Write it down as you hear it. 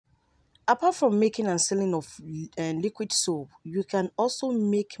Apart from making and selling of liquid soap, you can also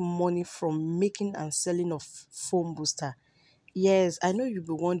make money from making and selling of foam booster. Yes, I know you'll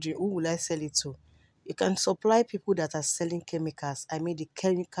be wondering, who will I sell it to? You can supply people that are selling chemicals. I mean the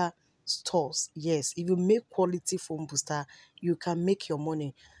chemical stores. Yes, if you make quality foam booster, you can make your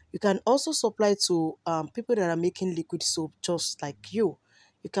money. You can also supply to people that are making liquid soap just like you.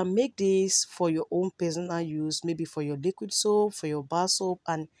 You can make this for your own personal use, maybe for your liquid soap, for your bar soap,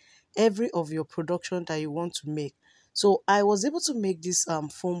 and every of your production that you want to make. So I was able to make this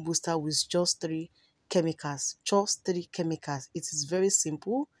foam booster with just three chemicals. Just three chemicals. It is very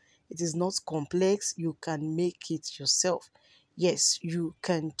simple. It is not complex. You can make it yourself. Yes, you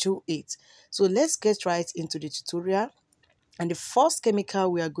can do it. So let's get right into the tutorial. And the first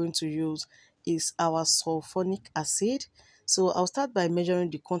chemical we are going to use is our sulfonic acid. So I'll start by measuring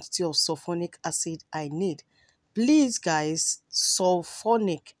the quantity of sulfonic acid I need. Please guys,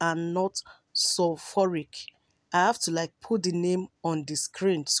 sulfonic and not sulfuric. I have to like put the name on the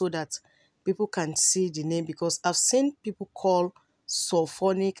screen so that people can see the name, because I've seen people call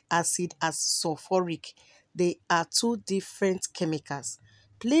sulfonic acid as sulfuric. They are two different chemicals.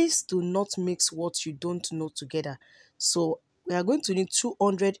 Please do not mix what you don't know together. So we are going to need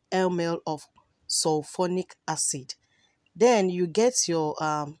 200 ml of sulfonic acid. Then you get your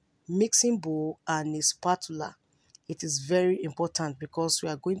mixing bowl and a spatula. It is very important because we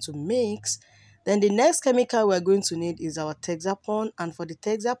are going to mix. Then the next chemical we are going to need is our TEXAPON, and for the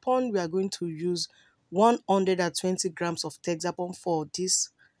TEXAPON we are going to use 120 grams of TEXAPON for this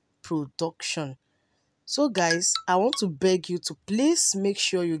production. So guys, I want to beg you to please make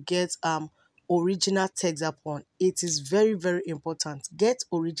sure you get original TEXAPON. It is very, very important. Get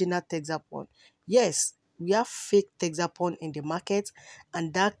original TEXAPON. Yes, we have fake TEXAPON in the market,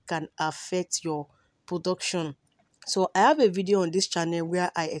 and that can affect your production. So I have a video on this channel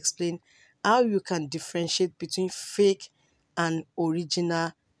where I explain how you can differentiate between fake and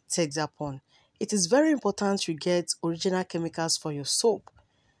original TEXAPON. It is very important you get original chemicals for your soap.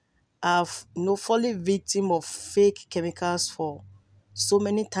 I've fallen victim of fake chemicals for so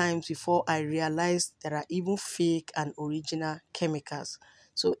many times before I realized there are even fake and original chemicals.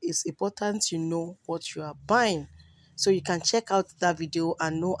 So it's important you know what you are buying. So you can check out that video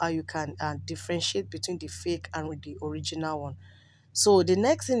and know how you can differentiate between the fake and the original one. So the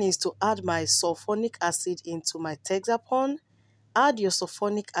next thing is to add my sulfonic acid into my TEXAPON. Add your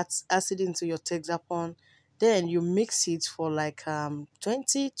sulfonic acid into your TEXAPON. Then you mix it for like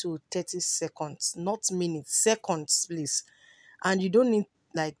 20 to 30 seconds, not minutes, seconds, please. And you don't need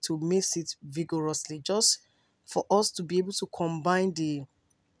like to mix it vigorously, just for us to be able to combine the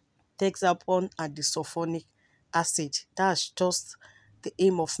TEXAPON and the sulfonic acid. That's just the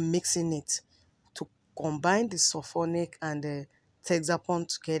aim of mixing it, to combine the sulfonic and the TEXAPON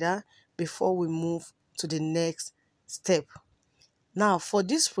together before we move to the next step. Now, for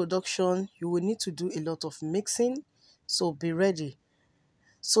this production, you will need to do a lot of mixing, so be ready.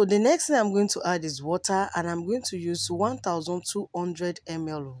 So the next thing I'm going to add is water, and I'm going to use 1200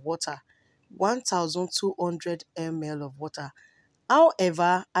 ml of water. 1200 ml of water.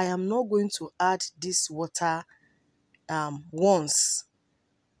 However, I am not going to add this water once.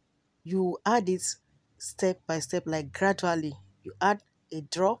 You add it step by step, like gradually. You add a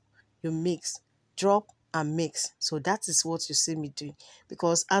drop, you mix, drop and mix. So that is what you see me doing.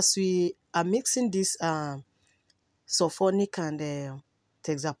 Because as we are mixing this sulfonic and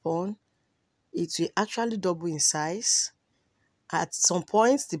TEXAPON, it will actually double in size. At some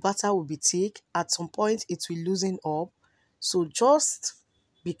point, the batter will be thick. At some point, it will loosen up. So just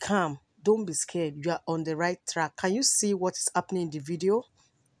be calm. Don't be scared. You are on the right track. Can you see what is happening in the video?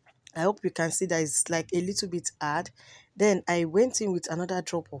 I hope you can see that it's like a little bit hard. Then I went in with another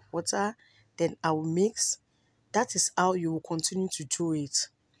drop of water. Then I will mix. That is how you will continue to do it.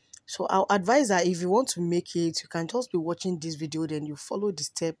 So I'll advise that if you want to make it, you can just be watching this video, then you follow the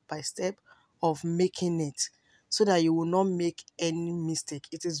step by step of making it, so that you will not make any mistake.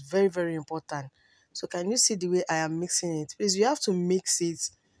 It is very, very important. So can you see the way I am mixing it? Please, you have to mix it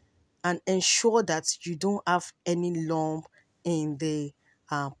and ensure that you don't have any lump in the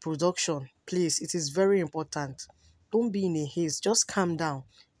production. Please, it is very important. Don't be in a haste. Just calm down.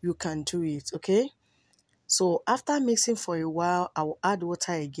 You can do it, okay? So after mixing for a while, I will add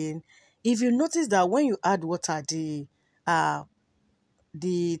water again. If you notice that when you add water, the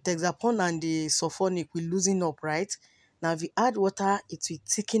TEXAPON and the sulfonic will loosen up, right? Now if you add water, it will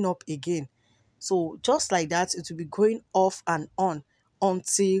thicken up again. So just like that, it will be going off and on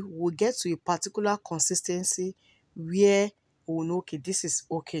until we get to a particular consistency where we know, okay, this is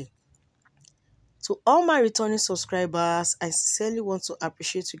okay. To all my returning subscribers, I sincerely want to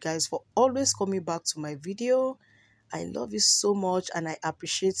appreciate you guys for always coming back to my video. I love you so much and I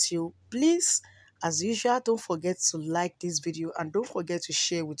appreciate you. Please, as usual, don't forget to like this video and don't forget to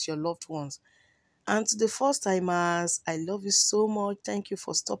share with your loved ones. And to the first timers, I love you so much. Thank you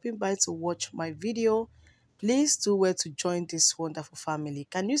for stopping by to watch my video. Please do well to join this wonderful family.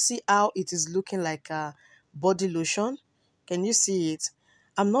 Can you see how it is looking like a body lotion? Can you see it?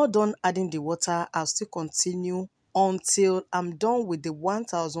 I'm not done adding the water. I'll still continue until I'm done with the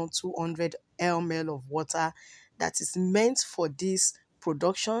 1200 ml of water that is meant for this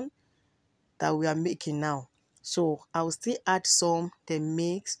production that we are making now. So I will still add some, then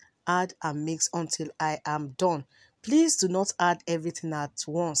mix, add and mix until I am done. Please do not add everything at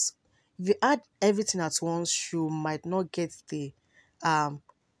once. If you add everything at once, you might not get the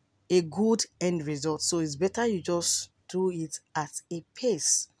a good end result. So it's better you just do it at a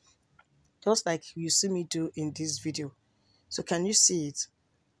pace, just like you see me do in this video. So can you see it?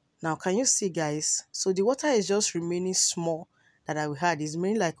 Now, can you see, guys? So the water is just remaining small that I will add. It's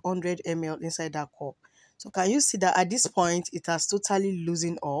remaining like 100 ml inside that cup. So can you see that at this point, it has totally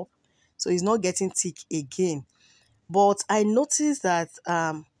loosened up. So it's not getting thick again. But I noticed that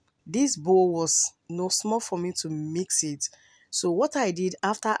this bowl was small for me to mix it. So what I did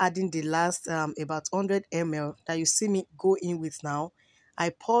after adding the last about 100 ml that you see me go in with now, I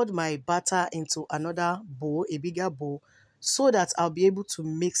poured my batter into another bowl, a bigger bowl, so that I'll be able to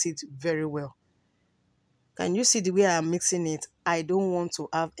mix it very well. Can you see the way I'm mixing it? I don't want to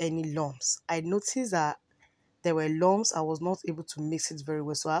have any lumps. I noticed that there were lumps. I was not able to mix it very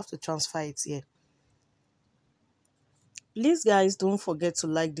well, so I have to transfer it here. Please, guys, don't forget to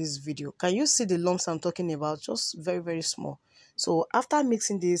like this video. Can you see the lumps I'm talking about? Just very, very small. So after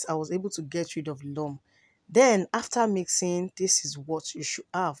mixing this, I was able to get rid of the lump. Then after mixing, this is what you should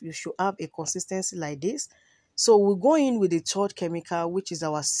have. You should have a consistency like this. So we'll go in with the third chemical, which is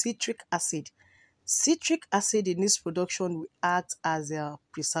our citric acid. Citric acid in this production will act as a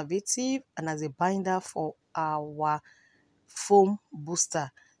preservative and as a binder for our foam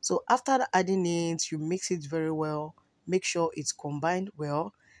booster. So after adding it, you mix it very well. Make sure it's combined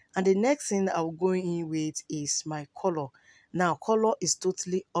well. And the next thing I'll go in with is my color. Now, color is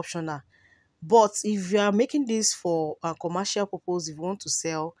totally optional. But if you are making this for a commercial purpose, if you want to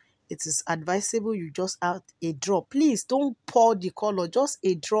sell, it is advisable you just add a drop. Please don't pour the color. Just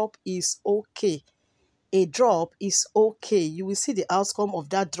a drop is okay. A drop is okay. You will see the outcome of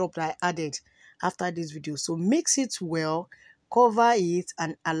that drop that I added after this video. So mix it well, cover it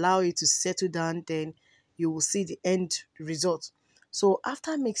and allow it to settle down. Then you will see the end result. So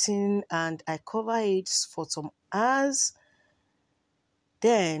after mixing and I cover it for some hours,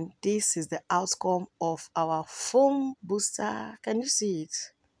 then this is the outcome of our foam booster. Can you see it?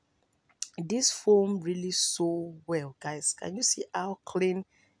 This foam really so well, guys. Can you see how clean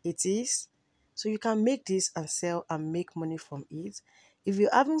it is? So you can make this and sell and make money from it. If you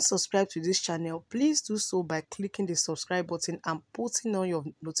haven't subscribed to this channel, please do so by clicking the subscribe button and putting on your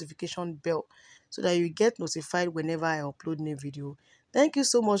notification bell so that you get notified whenever I upload new video. Thank you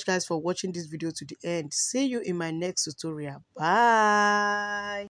so much, guys, for watching this video to the end. See you in my next tutorial. Bye.